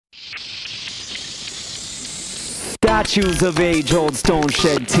Statues of age-old stone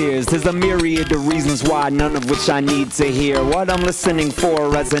shed tears. There's a myriad of reasons why, none of which I need to hear. What I'm listening for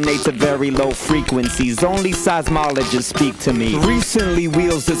resonates at very low frequencies. Only seismologists speak to me. Recently,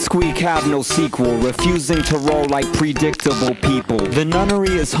 wheels that squeak have no sequel, refusing to roll like predictable people. The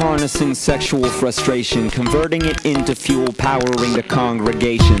nunnery is harnessing sexual frustration, converting it into fuel, powering the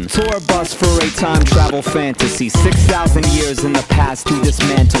congregation. Tour bus for a time travel fantasy, 6,000 years in the past to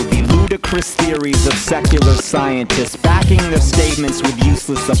dismantle the ludicrous theories of secular scientists, backing their statements with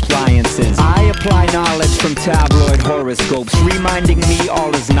useless appliances. I apply knowledge from tabloid horoscopes, reminding me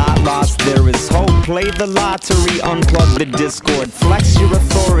all is not lost, there is hope. Play the lottery, unplug the Discord, flex your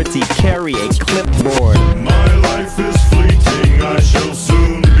authority, carry a clipboard. My life is fleeting, I shall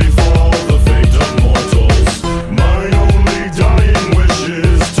soon befall the fate of mortals. My only dying wish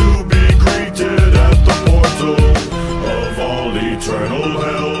is to be greeted at the portal of all eternal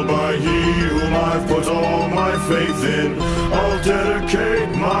hell by He whom I've put all my faith in. I'll dedicate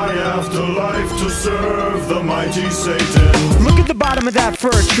my afterlife to serve the mighty Satan. Look at the bottom of that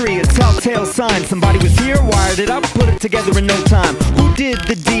fir tree, a telltale sign. Somebody was here, wired it up, put it together in no time. Who did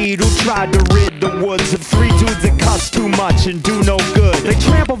the deed? Who tried to rid the woods of three dudes that cuss too much and do no good? They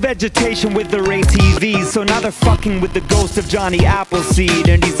trample vegetation with their ATVs, so now they're fucking with the ghost of Johnny Appleseed.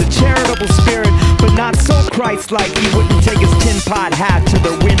 And he's a charitable spirit, but not so Christ-like. He wouldn't take his tinpot hat to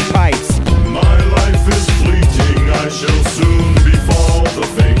their windpipes. My life is fleeting, I shall soon befall the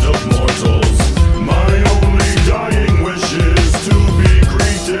fate of mortals. My only dying wish is to be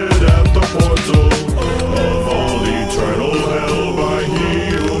greeted at the portal of all eternal hell by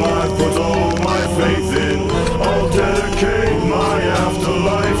He whom I put all my faith in. I'll dedicate my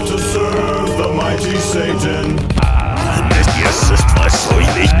afterlife to serve the mighty Satan.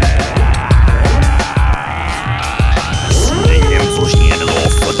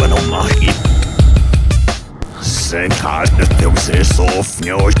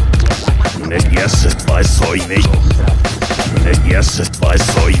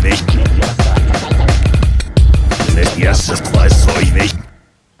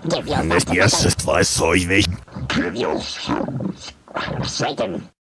 Satan.